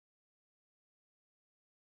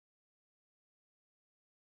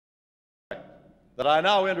that I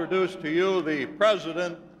now introduce to you the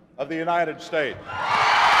President of the United States.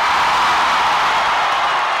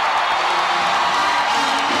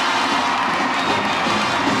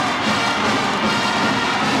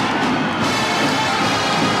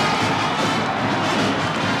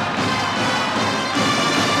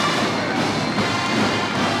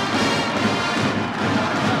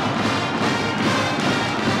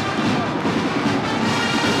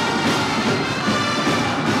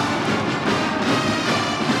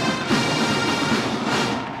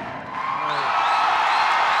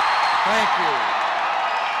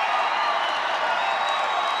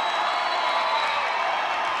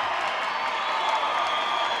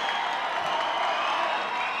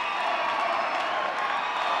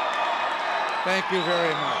 Thank you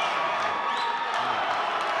very much.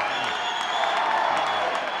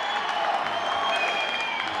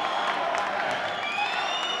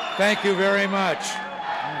 Thank you very much.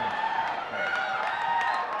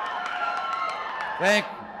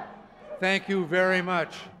 Thank you very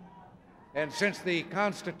much. And since the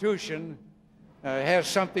Constitution has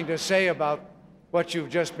something to say about what you've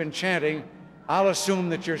just been chanting, I'll assume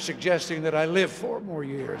that you're suggesting that I live 4 more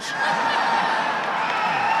years.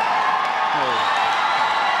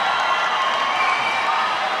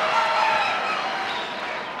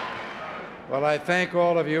 Well, I thank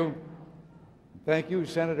all of you. Thank you,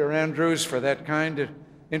 Senator Andrews, for that kind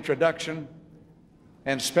introduction.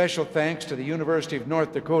 And special thanks to the University of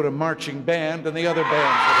North Dakota Marching Band and the other bands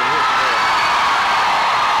that are here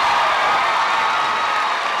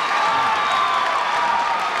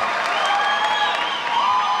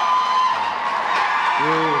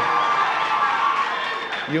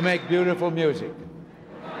today. You make beautiful music.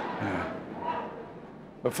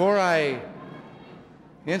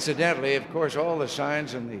 Incidentally, of course, all the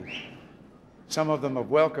signs and some of them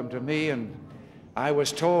of welcome to me, and I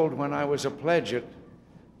was told when I was a pledge at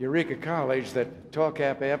Eureka College that Tau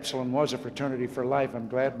Kappa Epsilon was a fraternity for life. I'm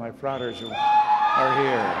glad my fratres are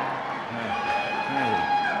here.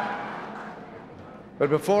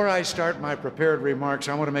 But before I start my prepared remarks,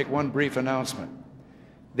 I want to make one brief announcement.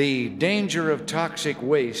 The danger of toxic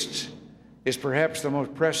wastes is perhaps the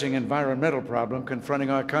most pressing environmental problem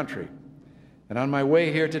confronting our country. And on my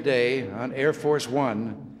way here today on Air Force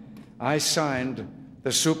One, I signed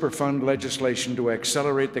the Superfund legislation to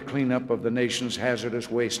accelerate the cleanup of the nation's hazardous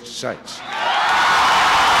waste sites.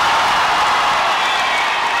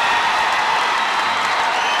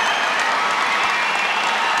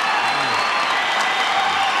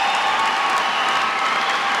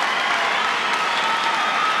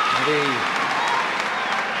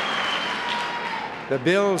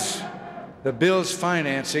 The bill's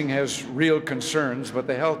financing has real concerns, but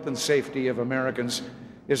the health and safety of Americans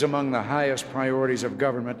is among the highest priorities of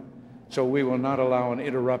government, so we will not allow an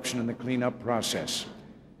interruption in the cleanup process.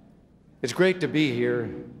 It's great to be here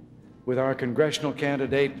with our congressional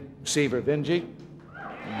candidate, Seaver Vinji,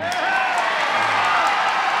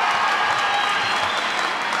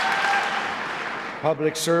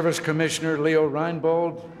 Public Service Commissioner Leo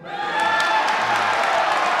Reinbold,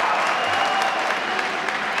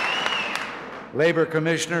 Labor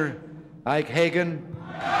Commissioner Ike Hagan,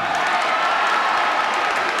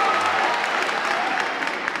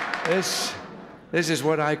 This is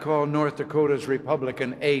what I call North Dakota's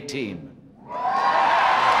Republican A-team.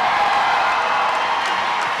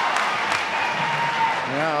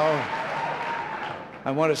 Now,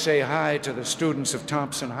 I want to say hi to the students of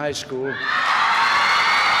Thompson High School.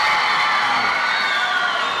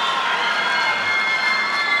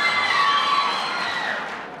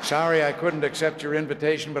 Sorry I couldn't accept your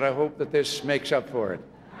invitation, but I hope that this makes up for it.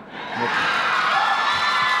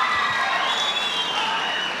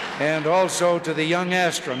 And also to the young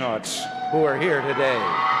astronauts who are here today.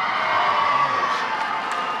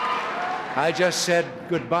 I just said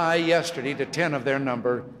goodbye yesterday to 10 of their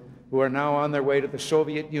number who are now on their way to the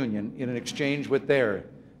Soviet Union in an exchange with their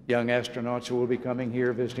young astronauts who will be coming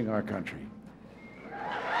here visiting our country.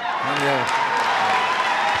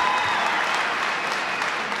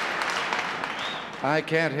 I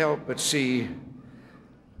can't help but see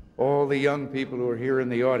all the young people who are here in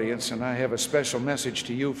the audience, and I have a special message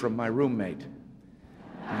to you from my roommate.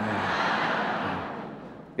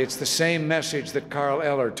 It's the same message that Carl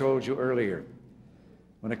Eller told you earlier.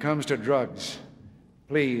 When it comes to drugs,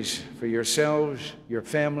 please, for yourselves, your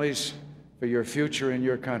families, for your future and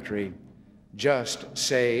your country, just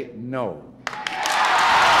say no.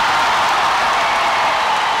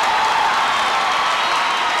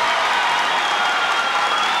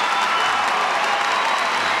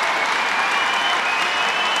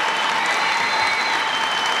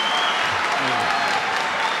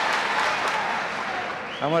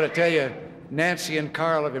 I want to tell you, Nancy and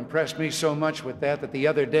Carl have impressed me so much with that the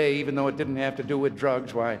other day, even though it didn't have to do with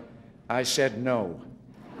drugs, why, I said no.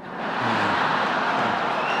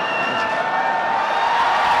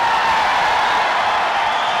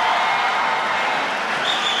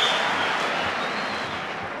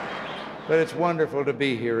 But it's wonderful to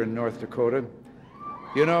be here in North Dakota.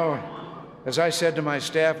 You know, as I said to my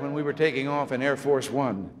staff when we were taking off in Air Force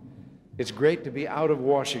One, it's great to be out of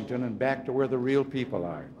Washington and back to where the real people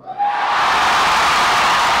are.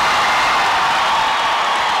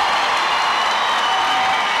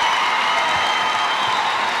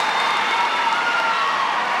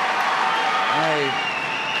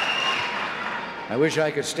 I wish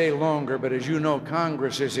I could stay longer, but as you know,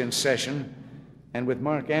 Congress is in session, and with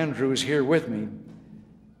Mark Andrews here with me,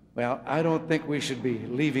 well, I don't think we should be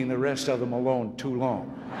leaving the rest of them alone too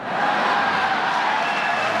long.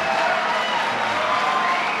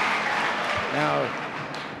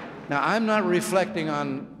 Now, I'm not reflecting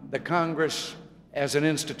on the Congress as an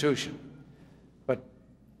institution, but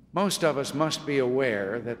most of us must be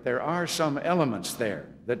aware that there are some elements there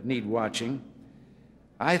that need watching.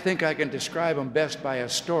 I think I can describe them best by a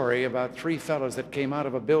story about three fellows that came out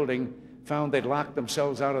of a building, found they'd locked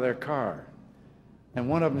themselves out of their car. And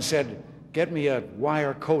one of them said, "Get me a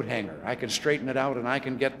wire coat hanger. I can straighten it out and I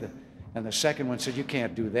can get the..." And the second one said, "You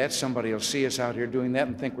can't do that. Somebody will see us out here doing that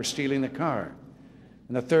and think we're stealing the car."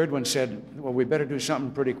 And the third one said, "Well, we better do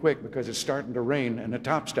something pretty quick because it's starting to rain and the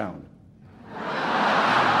top's down."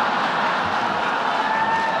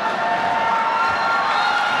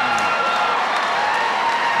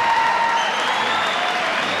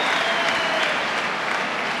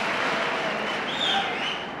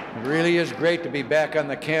 It really is great to be back on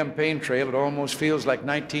the campaign trail. It almost feels like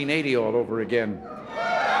 1980 all over again.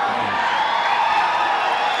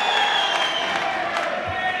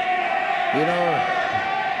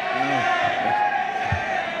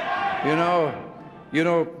 You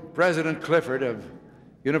know, President Clifford of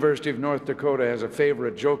University of North Dakota has a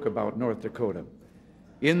favorite joke about North Dakota.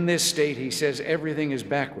 In this state, he says, everything is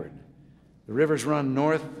backward. The rivers run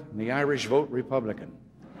north, and the Irish vote Republican.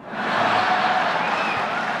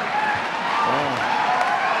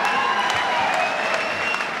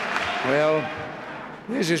 Well,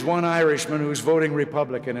 this is one Irishman who's voting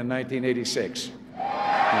Republican in 1986.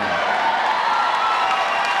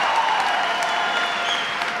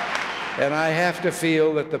 And I have to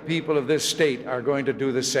feel that the people of this state are going to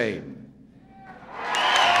do the same.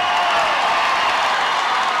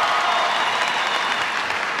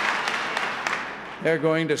 They're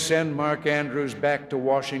going to send Mark Andrews back to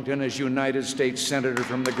Washington as United States Senator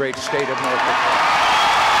from the great state of North Dakota.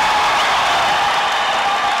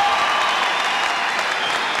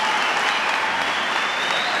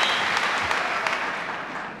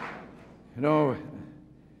 You know,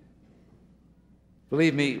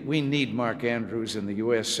 believe me, we need Mark Andrews in the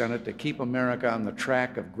U.S. Senate to keep America on the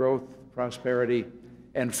track of growth, prosperity,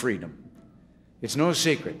 and freedom. It's no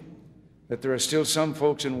secret that there are still some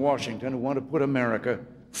folks in Washington who want to put America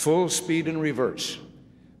full speed in reverse,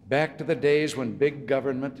 back to the days when big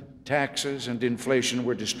government, taxes, and inflation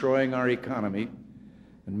were destroying our economy,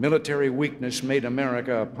 and military weakness made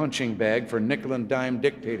America a punching bag for nickel and dime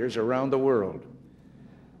dictators around the world.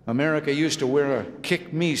 America used to wear a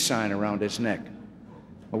 "kick me" sign around its neck.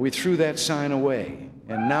 Well, we threw that sign away,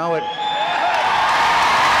 and now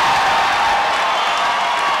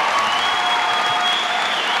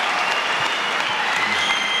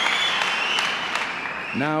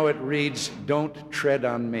it reads, "Don't tread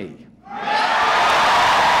on me."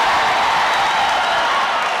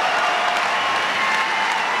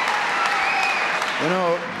 You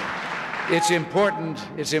know, it's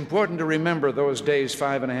important to remember those days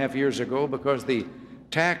 5.5 years ago, because the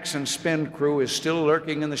tax and spend crew is still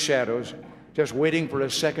lurking in the shadows, just waiting for a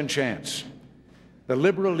second chance. The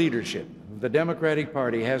liberal leadership of the Democratic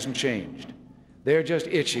Party hasn't changed. They're just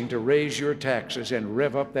itching to raise your taxes and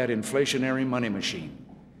rev up that inflationary money machine.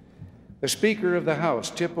 The Speaker of the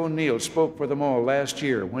House, Tip O'Neill, spoke for them all last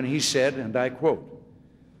year when he said, and I quote,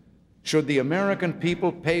 "Should the American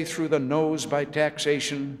people pay through the nose by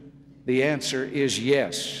taxation? The answer is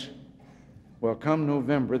yes." Well, come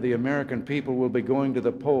November, the American people will be going to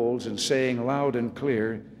the polls and saying loud and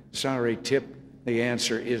clear, "Sorry, Tip, the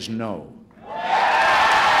answer is no."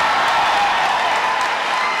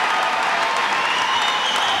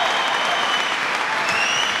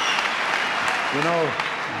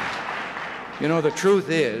 You know, the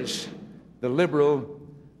truth is, the liberal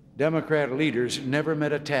Democrat leaders never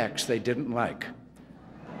met a tax they didn't like.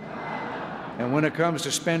 And when it comes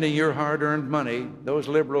to spending your hard-earned money, those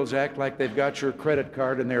liberals act like they've got your credit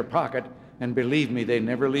card in their pocket and believe me, they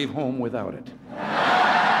never leave home without it.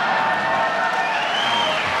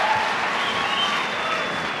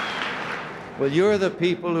 Well, you're the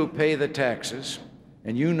people who pay the taxes,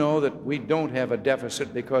 and you know that we don't have a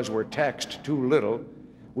deficit because we're taxed too little.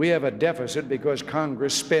 We have a deficit because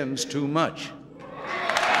Congress spends too much.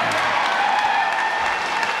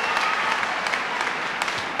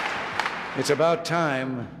 It's about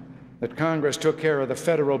time that Congress took care of the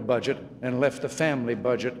federal budget and left the family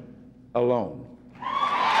budget alone.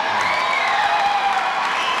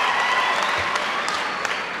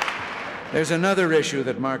 There's another issue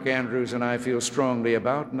that Mark Andrews and I feel strongly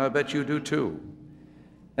about, and I bet you do too.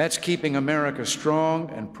 That's keeping America strong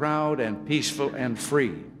and proud and peaceful and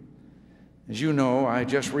free. As you know, I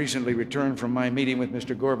just recently returned from my meeting with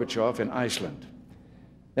Mr. Gorbachev in Iceland.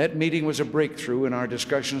 That meeting was a breakthrough in our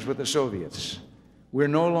discussions with the Soviets. We're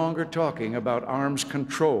no longer talking about arms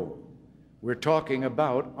control. We're talking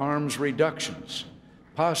about arms reductions,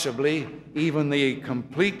 possibly even the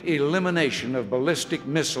complete elimination of ballistic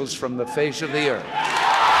missiles from the face of the earth.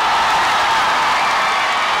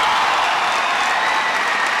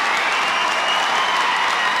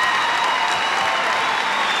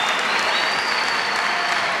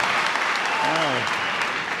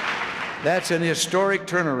 That's an historic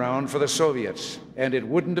turnaround for the Soviets, and it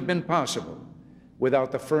wouldn't have been possible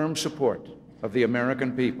without the firm support of the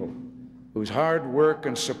American people, whose hard work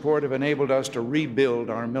and support have enabled us to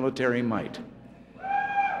rebuild our military might.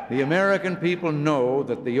 The American people know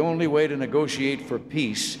that the only way to negotiate for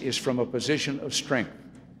peace is from a position of strength.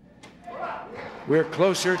 We're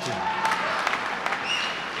closer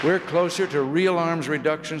to real arms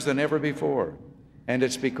reductions than ever before, and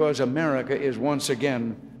it's because America is once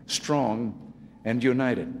again strong and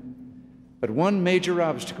united. But one major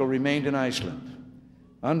obstacle remained in Iceland.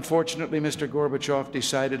 Unfortunately, Mr. Gorbachev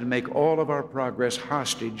decided to make all of our progress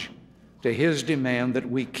hostage to his demand that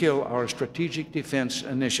we kill our Strategic Defense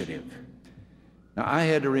Initiative. Now, I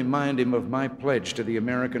had to remind him of my pledge to the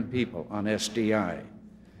American people on SDI,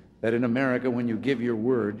 that in America, when you give your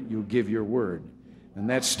word, you give your word, and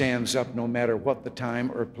that stands up no matter what the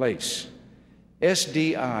time or place.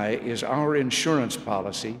 SDI is our insurance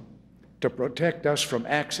policy to protect us from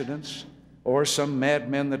accidents or some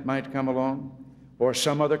madmen that might come along or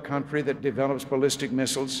some other country that develops ballistic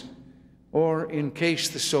missiles, or in case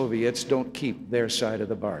the Soviets don't keep their side of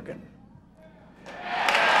the bargain.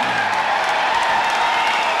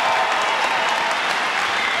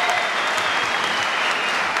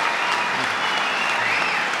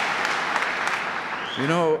 You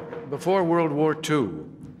know, before World War II,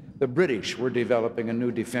 the British were developing a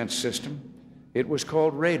new defense system. It was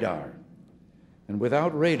called radar. And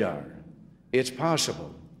without radar, it's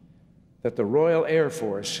possible that the Royal Air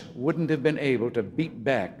Force wouldn't have been able to beat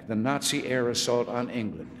back the Nazi air assault on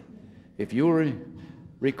England. If you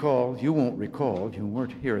recall, you won't recall, you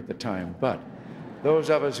weren't here at the time, but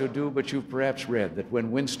those of us who do, but you've perhaps read that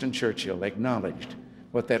when Winston Churchill acknowledged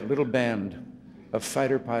what that little band of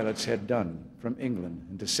fighter pilots had done from England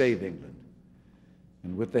and to save England,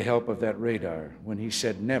 and with the help of that radar, when he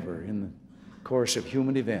said, never in the course of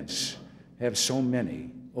human events have so many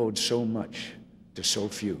owed so much to so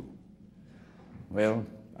few. Well,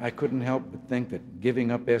 I couldn't help but think that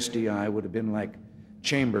giving up SDI would have been like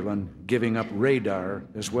Chamberlain giving up radar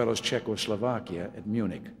as well as Czechoslovakia at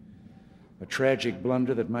Munich, a tragic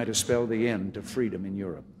blunder that might have spelled the end to freedom in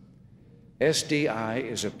Europe. SDI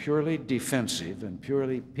is a purely defensive and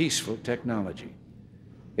purely peaceful technology.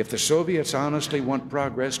 If the Soviets honestly want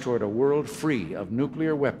progress toward a world free of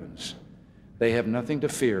nuclear weapons, they have nothing to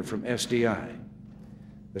fear from SDI.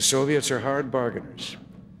 The Soviets are hard bargainers.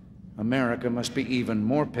 America must be even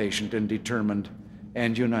more patient and determined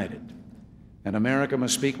and united. And America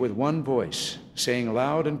must speak with one voice, saying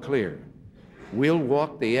loud and clear, we'll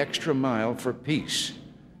walk the extra mile for peace,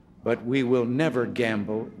 but we will never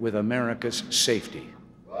gamble with America's safety.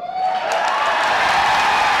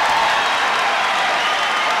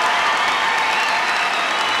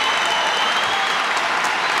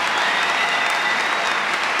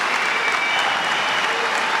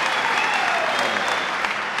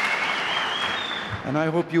 And I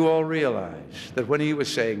hope you all realize that when he was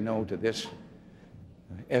saying no to this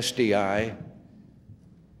SDI,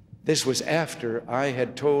 this was after I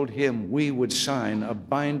had told him we would sign a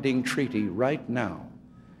binding treaty right now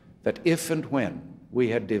that if and when we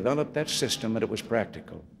had developed that system and it was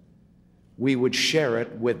practical, we would share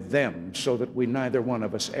it with them so that we neither one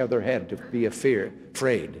of us ever had to be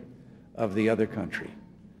afraid of the other country.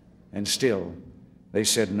 And still, they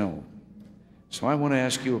said no. So I want to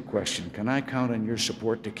ask you a question. Can I count on your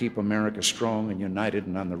support to keep America strong and united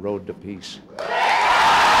and on the road to peace?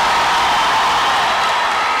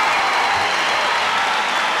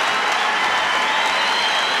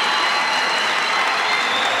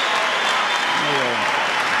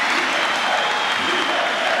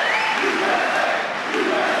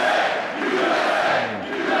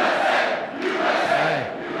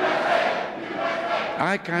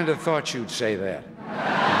 kind of thought you'd say that.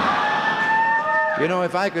 You know,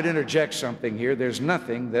 if I could interject something here, there's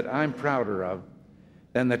nothing that I'm prouder of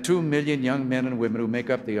than the 2 million young men and women who make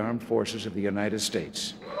up the armed forces of the United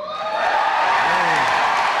States.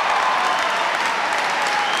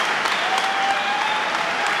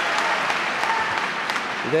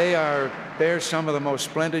 They're some of the most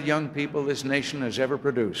splendid young people this nation has ever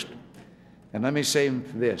produced. And let me say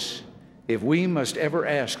this, if we must ever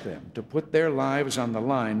ask them to put their lives on the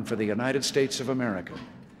line for the United States of America,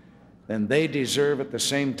 then they deserve at the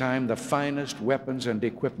same time the finest weapons and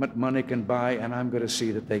equipment money can buy, and I'm going to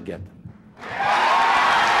see that they get them.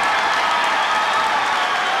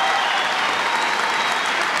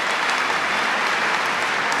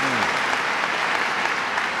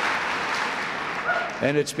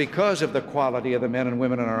 And it's because of the quality of the men and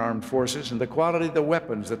women in our armed forces and the quality of the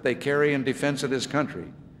weapons that they carry in defense of this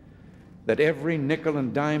country that every nickel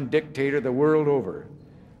and dime dictator the world over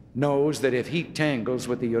knows that if he tangles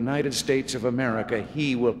with the United States of America,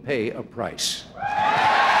 he will pay a price.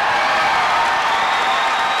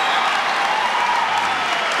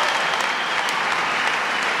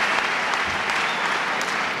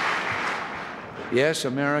 Yes,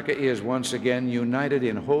 America is once again united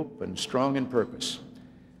in hope and strong in purpose.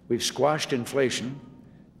 We've squashed inflation,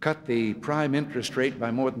 cut the prime interest rate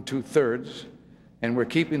by more than 2/3, and we're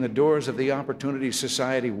keeping the doors of the Opportunity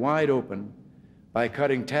Society wide open by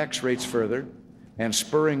cutting tax rates further and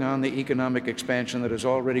spurring on the economic expansion that has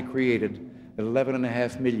already created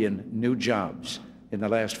 11.5 million new jobs in the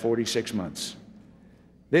last 46 months.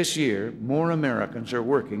 This year, more Americans are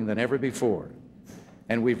working than ever before,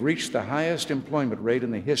 and we've reached the highest employment rate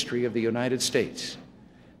in the history of the United States.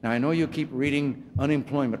 Now, I know you keep reading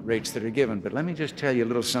unemployment rates that are given, but let me just tell you a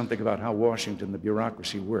little something about how Washington, the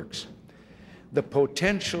bureaucracy, works. The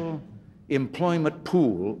potential employment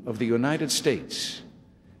pool of the United States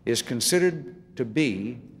is considered to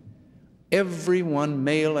be everyone,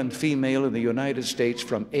 male and female, in the United States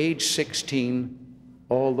from age 16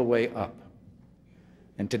 all the way up.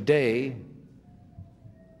 And today,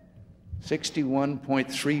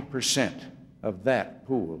 61.3% of that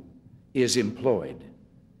pool is employed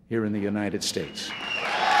here in the United States.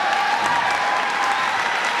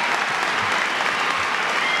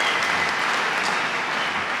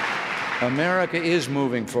 America is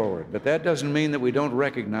moving forward, but that doesn't mean that we don't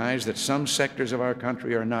recognize that some sectors of our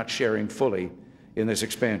country are not sharing fully in this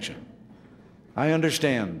expansion. I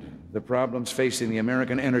understand the problems facing the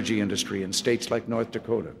American energy industry in states like North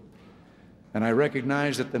Dakota, and I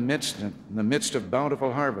recognize that in the midst of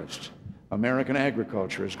bountiful harvest, American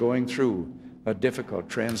agriculture is going through a difficult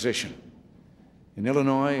transition. In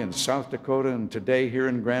Illinois and South Dakota and today here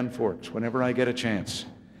in Grand Forks, whenever I get a chance,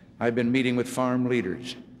 I've been meeting with farm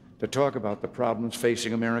leaders to talk about the problems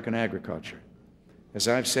facing American agriculture. As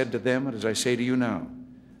I've said to them, and as I say to you now,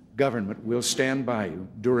 government will stand by you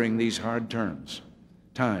during these hard times.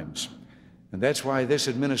 And that's why this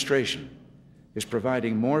administration is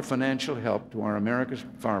providing more financial help to our American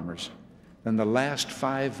farmers than the last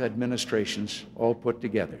 5 administrations all put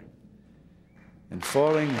together. And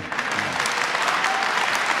falling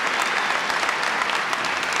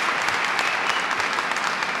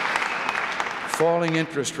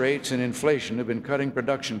interest rates and inflation have been cutting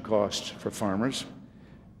production costs for farmers.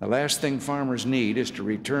 The last thing farmers need is to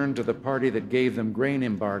return to the party that gave them grain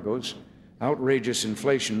embargoes, outrageous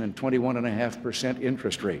inflation, and 21.5%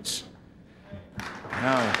 interest rates.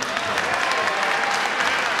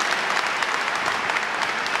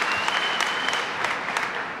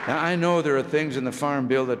 Now, I know there are things in the Farm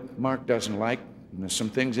Bill that Mark doesn't like, and there's some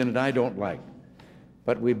things in it I don't like.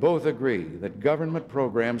 But we both agree that government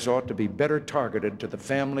programs ought to be better targeted to the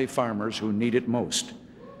family farmers who need it most.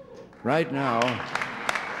 Right now,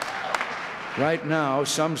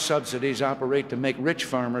 some subsidies operate to make rich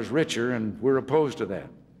farmers richer, and we're opposed to that.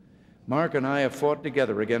 Mark and I have fought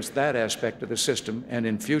together against that aspect of the system, and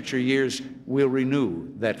in future years, we'll renew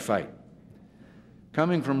that fight.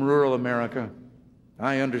 Coming from rural America,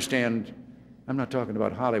 I understand, I'm not talking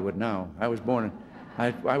about Hollywood now. I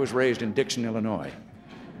was raised in Dixon, Illinois.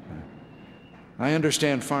 I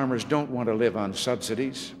understand farmers don't want to live on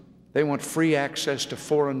subsidies. They want free access to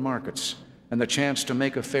foreign markets and the chance to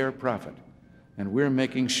make a fair profit. And we're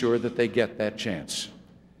making sure that they get that chance.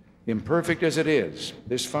 Imperfect as it is,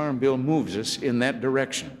 this Farm Bill moves us in that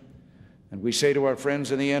direction. And we say to our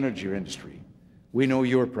friends in the energy industry, we know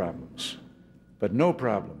your problems, but no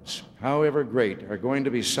problems, however great, are going to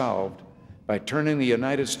be solved by turning the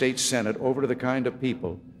United States Senate over to the kind of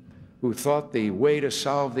people who thought the way to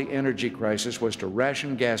solve the energy crisis was to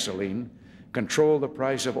ration gasoline, control the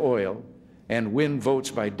price of oil, and win votes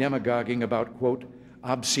by demagoguing about, quote,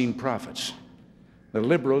 obscene profits. The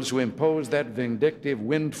liberals who imposed that vindictive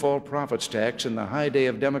windfall profits tax in the high day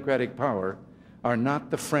of Democratic power are not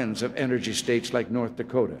the friends of energy states like North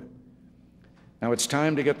Dakota. Now it's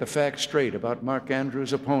time to get the facts straight about Mark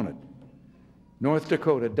Andrews' opponent. North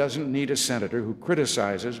Dakota doesn't need a senator who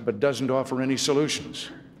criticizes but doesn't offer any solutions.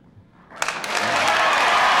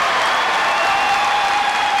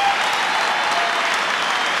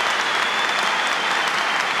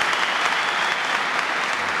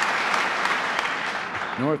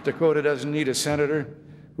 North Dakota doesn't need a senator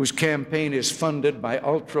whose campaign is funded by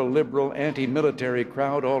ultra-liberal, anti-military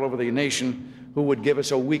crowd all over the nation who would give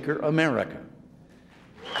us a weaker America.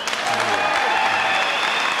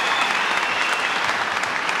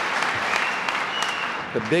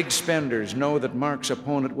 The big spenders know that Mark's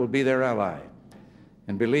opponent will be their ally.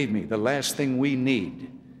 And believe me, the last thing we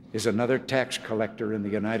need is another tax collector in the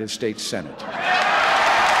United States Senate.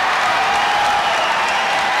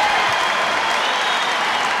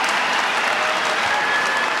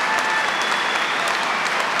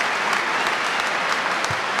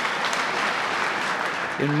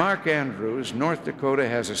 In Mark Andrews, North Dakota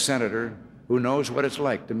has a senator who knows what it's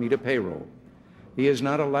like to meet a payroll. He is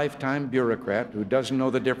not a lifetime bureaucrat who doesn't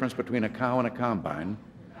know the difference between a cow and a combine.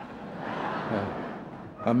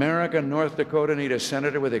 America and North Dakota need a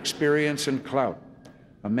senator with experience and clout,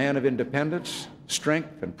 a man of independence,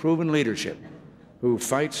 strength, and proven leadership who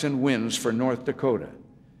fights and wins for North Dakota.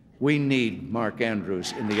 We need Mark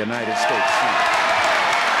Andrews in the United States Senate.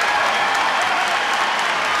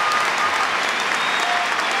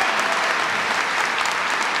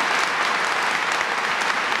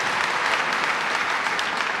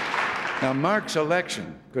 Now, Mark's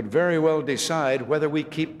election could very well decide whether we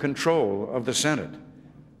keep control of the Senate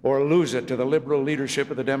or lose it to the liberal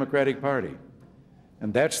leadership of the Democratic Party.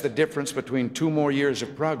 And that's the difference between 2 more years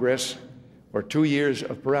of progress or 2 years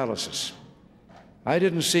of paralysis. I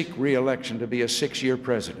didn't seek re-election to be a 6-year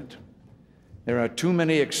president. There are too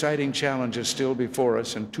many exciting challenges still before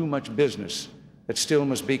us and too much business that still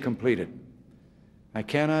must be completed. I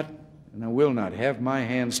cannot and I will not have my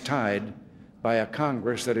hands tied by a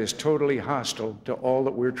Congress that is totally hostile to all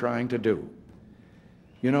that we're trying to do.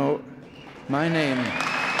 You know, my name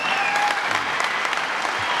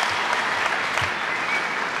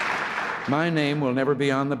will never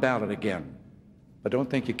be on the ballot again. But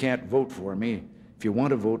don't think you can't vote for me. If you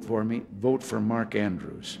want to vote for me, vote for Mark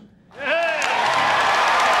Andrews.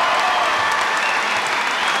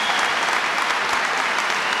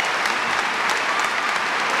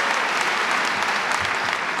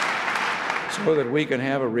 So that we can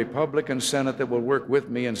have a Republican Senate that will work with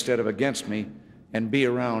me instead of against me and be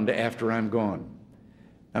around after I'm gone.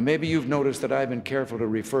 Now, maybe you've noticed that I've been careful to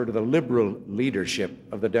refer to the liberal leadership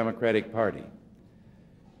of the Democratic Party.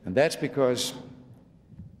 And that's because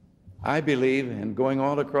I believe, and going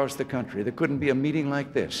all across the country, there couldn't be a meeting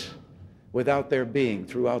like this without there being,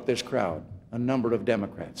 throughout this crowd, a number of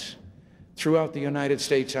Democrats. Throughout the United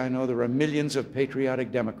States, I know there are millions of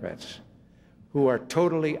patriotic Democrats who are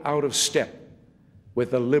totally out of step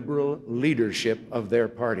with the liberal leadership of their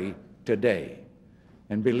party today.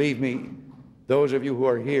 And believe me, those of you who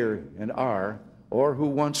are here and are, or who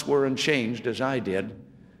once were and changed as I did,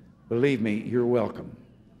 believe me, you're welcome.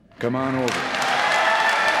 Come on over.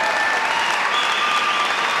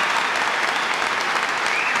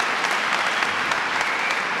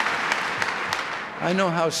 I know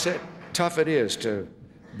how tough it is to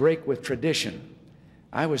break with tradition.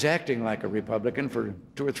 I was acting like a Republican for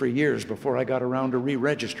 2 or 3 years before I got around to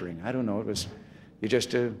re-registering. I don't know, it was,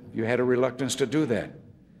 you had a reluctance to do that.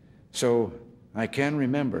 So I can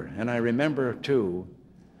remember, and I remember too,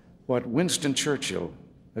 what Winston Churchill,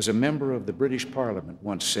 as a member of the British Parliament,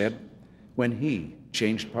 once said when he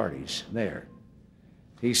changed parties there.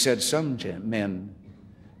 He said, some men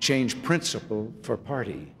change principle for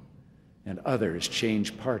party, and others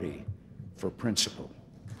change party for principle.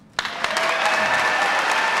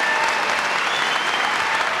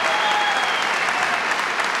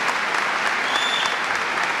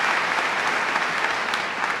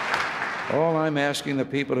 All I'm asking the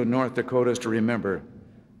people of North Dakota is to remember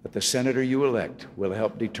that the senator you elect will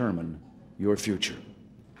help determine your future,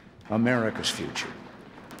 America's future.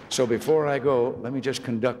 So before I go, let me just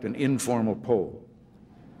conduct an informal poll.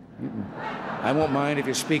 I won't mind if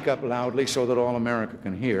you speak up loudly so that all America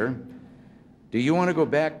can hear. Do you want to go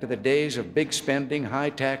back to the days of big spending,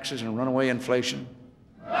 high taxes, and runaway inflation?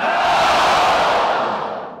 No!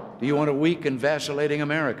 Do you want a weak and vacillating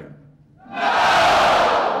America?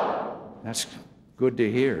 That's good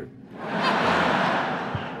to hear.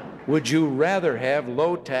 Would you rather have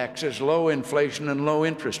low taxes, low inflation, and low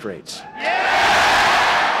interest rates? Yeah!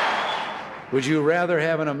 Would you rather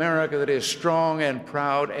have an America that is strong and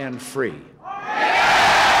proud and free?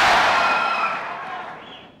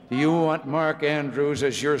 Do you want Mark Andrews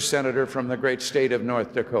as your senator from the great state of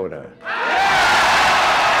North Dakota?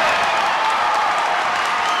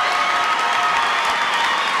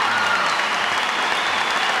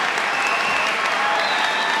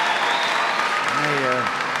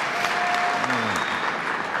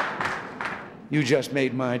 You just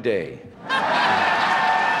made my day.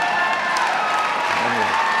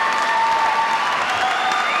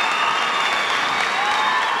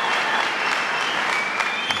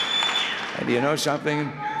 And you know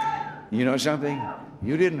something? You know something?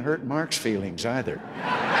 You didn't hurt Mark's feelings either.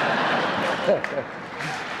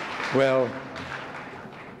 Well,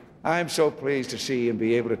 I'm so pleased to see and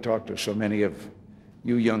be able to talk to so many of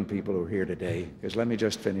you young people who are here today, because let me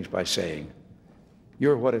just finish by saying,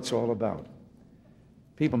 you're what it's all about.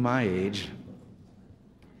 People my age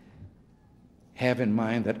have in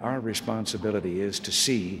mind that our responsibility is to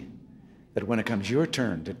see that when it comes your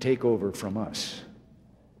turn to take over from us,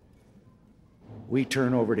 we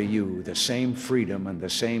turn over to you the same freedom and the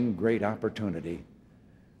same great opportunity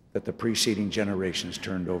that the preceding generations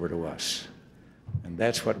turned over to us. And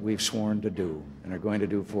that's what we've sworn to do and are going to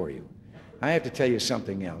do for you. I have to tell you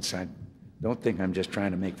something else. I don't think I'm just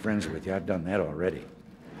trying to make friends with you. I've done that already.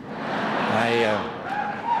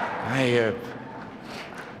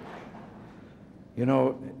 You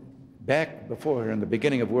know, back before, in the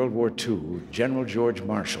beginning of World War II, General George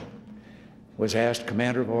Marshall was asked,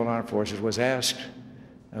 commander of all our forces, was asked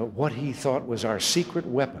what he thought was our secret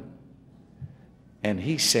weapon. And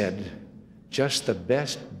he said, just the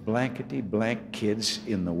best blankety-blank kids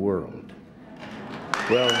in the world.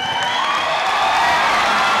 Well,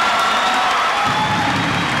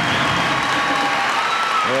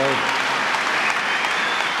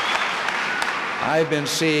 I've been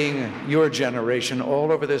seeing your generation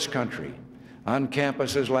all over this country, on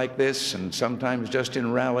campuses like this, and sometimes just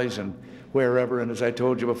in rallies and wherever, and as I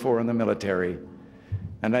told you before, in the military.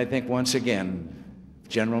 And I think once again, if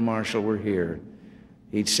General Marshall were here,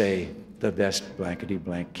 he'd say, the best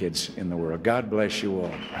blankety-blank kids in the world. God bless you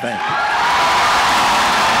all. Thank you.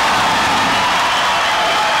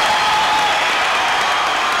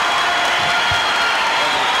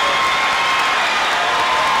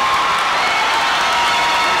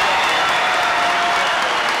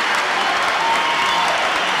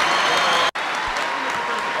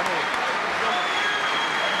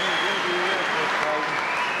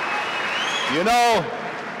 You know,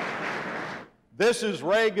 this is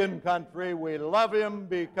Reagan country. We love him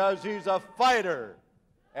because he's a fighter.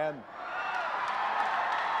 And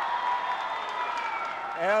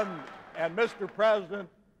Mr. President,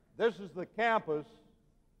 this is the campus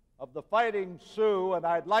of the Fighting Sioux, and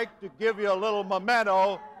I'd like to give you a little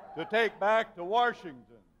memento to take back to Washington.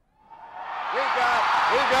 We got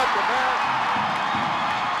the best.